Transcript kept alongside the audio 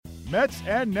Mets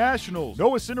and Nationals.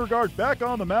 Noah Syndergaard back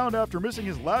on the mound after missing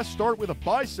his last start with a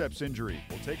biceps injury.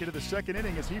 We'll take it to the second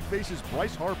inning as he faces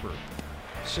Bryce Harper.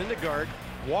 Syndergaard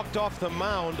walked off the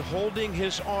mound holding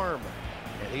his arm,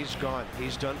 and he's gone.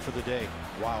 He's done for the day.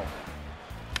 Wow.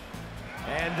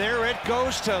 And there it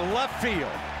goes to left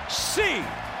field. See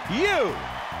you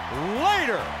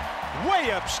later. Way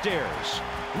upstairs.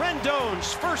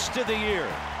 Rendon's first of the year.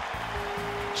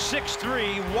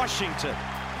 6-3 Washington.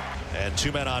 And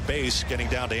two men on base, getting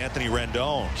down to Anthony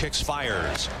Rendon. Kicks,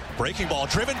 fires. Breaking ball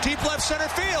driven deep left center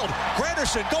field.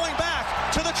 Granderson going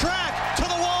back to the track, to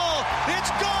the wall. It's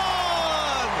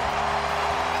gone!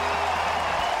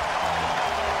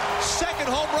 Second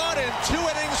home run in 2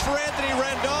 innings for Anthony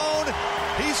Rendon.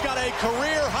 He's got a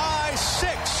career-high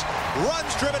 6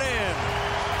 runs driven in.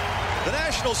 The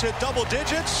Nationals hit double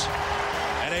digits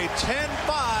and a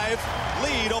 10-5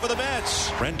 lead over the Mets.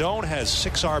 Rendon has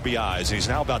 6 RBIs. He's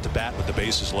now about to bat with the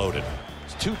bases loaded.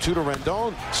 It's 2-2 to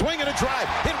Rendon. Swing and a drive.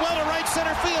 Hit well to right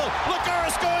center field.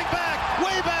 Lagares going back.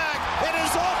 Way back. It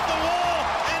is off the wall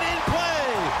and in play.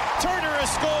 Turner has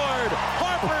scored.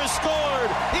 Harper has scored.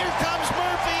 Here comes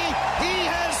Murphy. He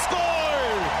has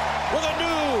scored with a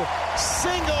new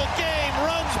single-game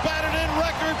runs batted in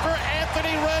record for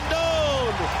Anthony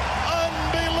Rendon.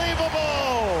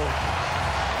 Unbelievable.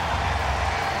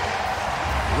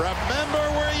 Remember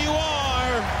where you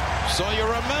are, so you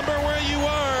remember where you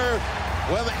were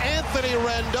when Anthony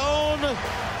Rendon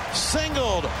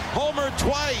singled, homered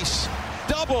twice,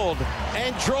 doubled,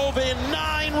 and drove in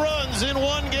 9 runs in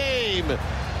 1 game.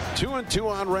 2-2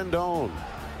 on Rendon.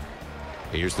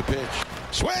 Here's the pitch.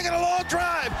 Swing and a long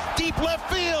drive, deep left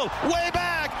field, way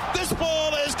back. This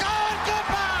ball is gone.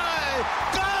 Goodbye.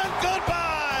 Gone.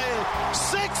 Goodbye.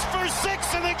 6 for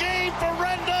 6 in the game for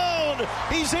Rendon.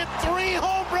 He's hit 3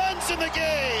 home runs in the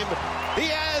game. He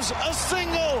has a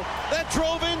single that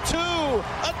drove in 2,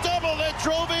 a double that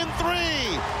drove in 3,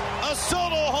 a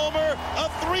solo homer, a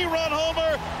 3-run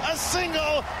homer, a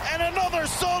single, and another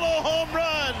solo home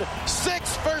run.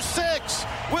 6 for 6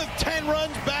 with 10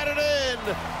 runs batted in.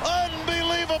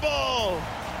 Unbelievable.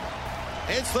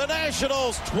 It's the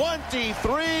Nationals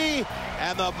 23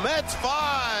 and the Mets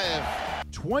 5.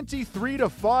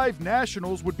 23-5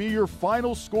 Nationals would be your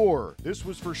final score. This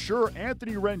was for sure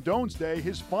Anthony Rendon's day.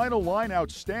 His final line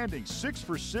outstanding. 6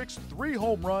 for 6, 3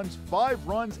 home runs, 5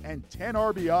 runs, and 10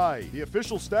 RBI. The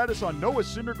official status on Noah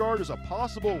Syndergaard is a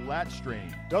possible lat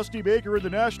strain. Dusty Baker and the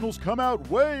Nationals come out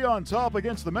way on top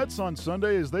against the Mets on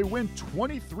Sunday as they win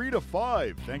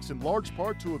 23-5, thanks in large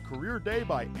part to a career day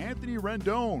by Anthony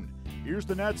Rendon. Here's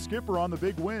the Nats skipper on the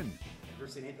big win. Ever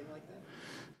seen anything like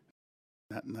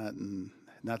that?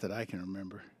 Not that I can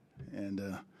remember. And,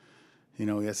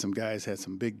 we had some guys had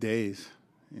some big days,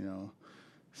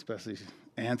 especially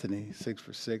Anthony, 6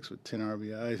 for 6 with 10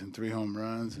 RBIs and 3 home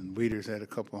runs. And Wieters had a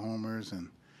couple homers.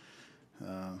 And,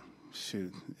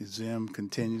 Zim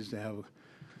continues to have,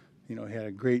 he had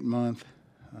a great month.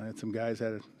 Had some guys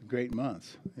had a great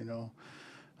month,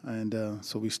 And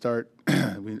so we start,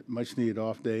 much needed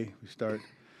off day. We start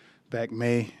back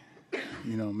May,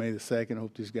 May the 2nd.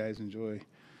 Hope these guys enjoy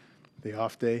the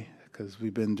off day because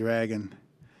we've been dragging.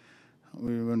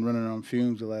 We've been running on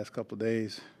fumes the last couple of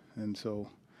days. And so,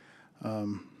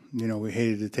 we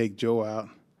hated to take Joe out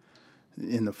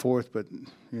in the 4th, but,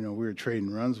 we were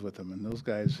trading runs with them. And those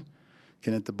guys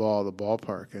can hit the ball at the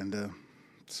ballpark. And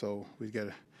so we got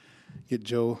to get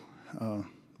Joe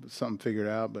something figured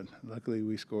out. But luckily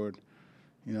we scored,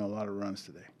 a lot of runs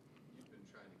today. You've been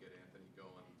trying to get Anthony going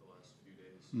the last few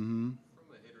days. Mm-hmm.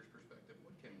 From a hitter's perspective,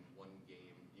 what can one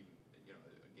game, even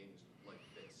a game like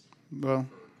this, Well,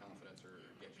 for confidence or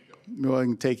get you going? Well, I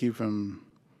can take you from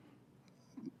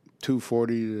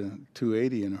 240 to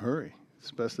 280 in a hurry,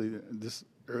 especially this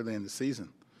early in the season.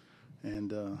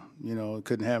 And, it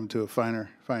couldn't happen to a finer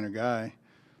guy.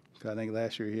 I think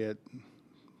last year he had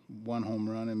 1 home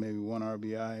run and maybe 1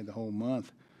 RBI the whole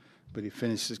month. But he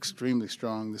finished extremely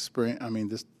strong this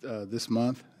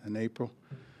month in April.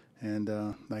 And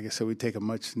like I said, we take a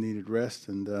much-needed rest.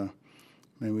 And,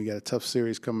 we got a tough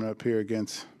series coming up here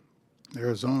against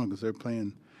Arizona because they're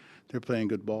playing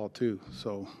good ball too.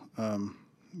 So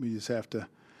we just have to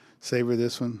savor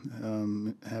this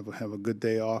one, have a good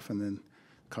day off, and then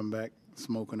come back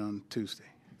smoking on Tuesday.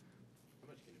 How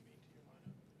much can it mean to your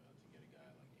lineup to get a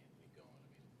guy like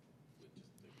Anthony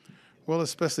going? Well,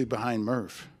 especially behind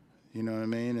Murph, you know what I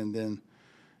mean, and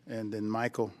then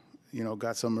Michael,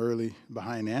 got some early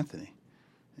behind Anthony,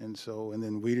 and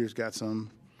then Wieters got some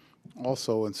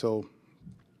also, and so.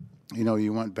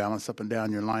 You want balance up and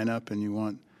down your lineup, and you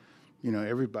want,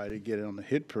 everybody to get on the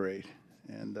hit parade.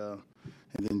 And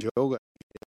then Joe got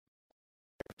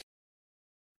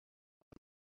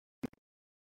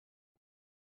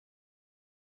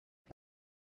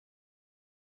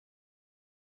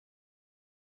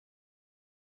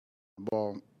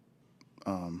ball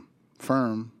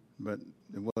firm, but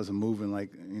it wasn't moving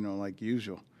like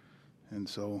usual. And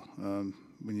so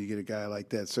when you get a guy like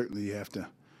that, certainly you have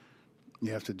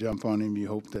to jump on him. You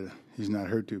hope that he's not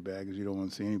hurt too bad because you don't want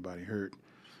to see anybody hurt.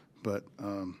 But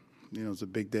it's a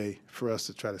big day for us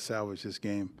to try to salvage this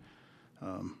game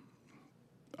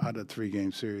out of the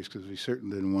 3-game series, because we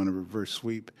certainly didn't want to reverse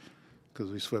sweep,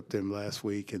 because we swept them last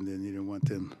week, and then you didn't want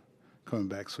them coming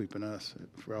back sweeping us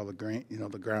for all the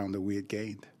ground that we had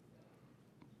gained.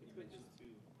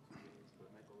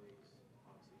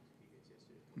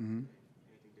 Mm-hmm.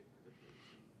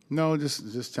 No,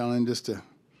 just telling him just to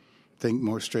think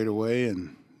more straight away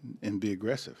and be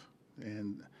aggressive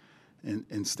and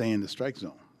stay in the strike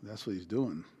zone. That's what he's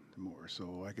doing more. So,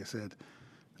 like I said,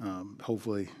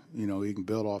 hopefully, he can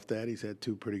build off that. He's had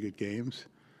 2 pretty good games,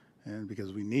 and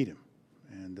because we need him.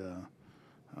 And,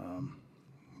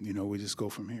 we just go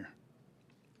from here.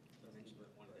 You mentioned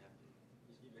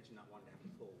not wanting to have to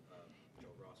pull Joe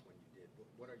Ross when you did.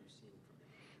 What are you seeing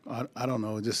from him? I don't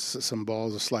know. Just some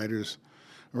balls, the sliders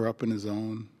are up in the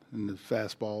zone, and the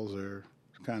fastballs are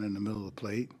kind of in the middle of the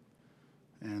plate.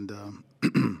 And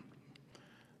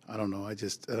I don't know. I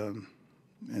just and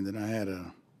then I had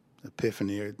a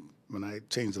epiphany when I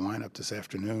changed the lineup this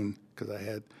afternoon, because I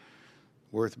had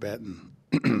Worth batting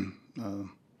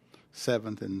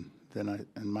 7th and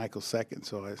Michael 2nd.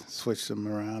 So I switched them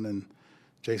around, and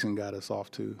Jason got us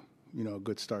off to a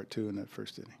good start too in that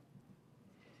first inning.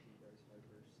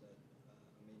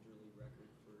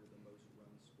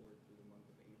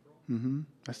 Mm-hmm.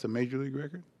 That's the major league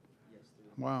record? Yes.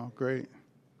 Wow, great.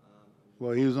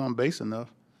 Well, he was on base enough.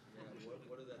 Yeah,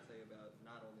 what does that say about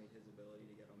not only his ability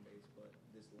to get on base, but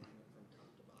this lineup from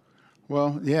top to bottom?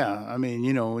 Well, yeah. I mean,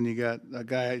 when you got a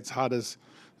guy as hot as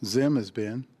Zim has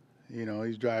been,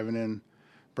 he's driving in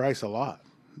Bryce a lot.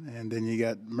 And then you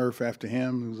got Murph after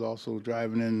him, who's also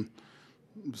driving in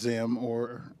Zim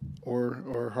or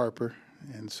Harper.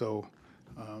 And so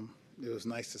it was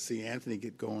nice to see Anthony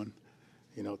get going,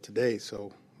 today.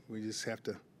 So we just have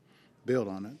to build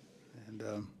on it.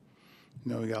 And,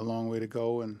 we got a long way to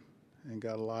go and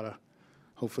got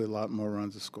hopefully a lot more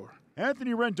runs to score.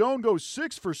 Anthony Rendon goes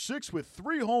 6 for 6 with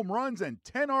 3 home runs and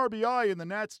 10 RBI in the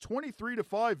Nats'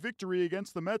 23-5 victory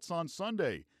against the Mets on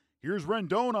Sunday. Here's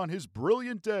Rendon on his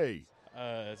brilliant day.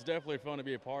 It's definitely fun to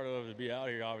be a part of, to be out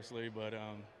here, obviously, but it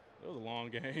was a long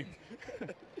game.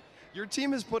 Your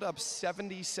team has put up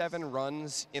 77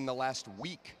 runs in the last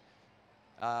week.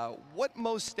 What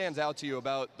most stands out to you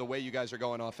about the way you guys are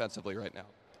going offensively right now?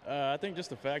 I think just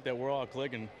the fact that we're all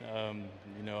clicking.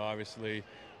 Obviously,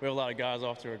 we have a lot of guys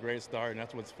off to a great start, and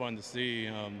that's what's fun to see,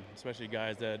 especially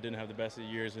guys that didn't have the best of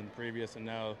years in the previous, and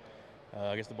now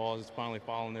I guess the ball is finally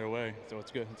falling their way. So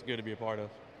it's good. It's good to be a part of.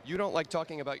 You don't like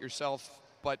talking about yourself,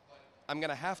 but I'm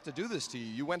going to have to do this to you.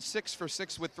 You went 6 for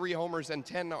 6 with 3 homers and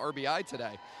 10 RBI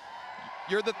today.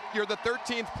 You're the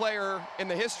 13th player in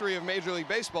the history of Major League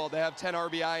Baseball to have 10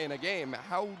 RBI in a game.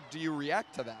 How do you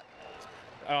react to that?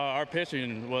 Our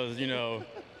pitching was,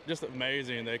 just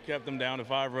amazing. They kept them down to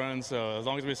 5 runs, so as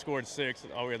long as we scored 6,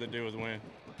 all we had to do was win.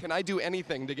 Can I do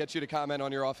anything to get you to comment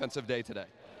on your offensive day today?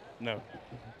 No.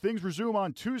 Things resume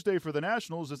on Tuesday for the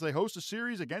Nationals as they host a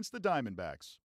series against the Diamondbacks.